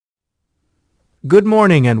Good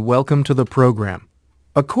morning and welcome to the program.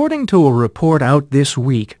 According to a report out this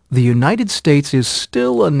week, the United States is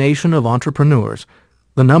still a nation of entrepreneurs.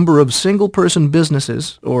 The number of single-person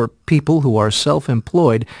businesses, or people who are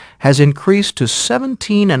self-employed, has increased to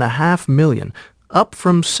 17.5 million, up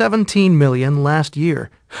from 17 million last year,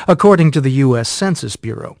 according to the U.S. Census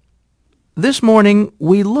Bureau. This morning,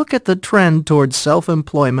 we look at the trend towards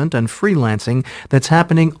self-employment and freelancing that's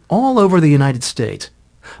happening all over the United States.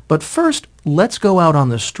 But first, let's go out on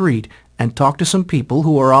the street and talk to some people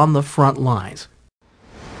who are on the front lines.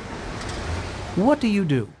 What do you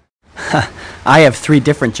do? I have 3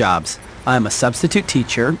 different jobs. I'm a substitute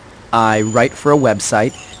teacher, I write for a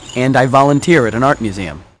website, and I volunteer at an art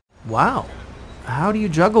museum. Wow. How do you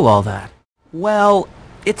juggle all that? Well,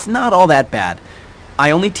 it's not all that bad.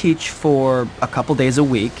 I only teach for a couple days a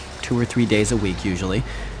week, 2 or 3 days a week usually,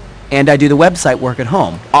 and I do the website work at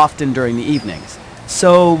home, often during the evenings.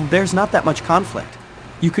 So there's not that much conflict.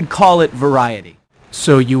 You could call it variety.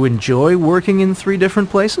 So you enjoy working in 3 different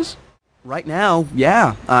places? Right now,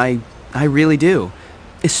 yeah, I really do.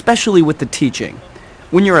 Especially with the teaching.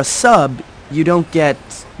 When you're a sub, you don't get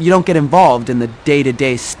involved in the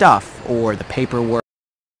day-to-day stuff or the paperwork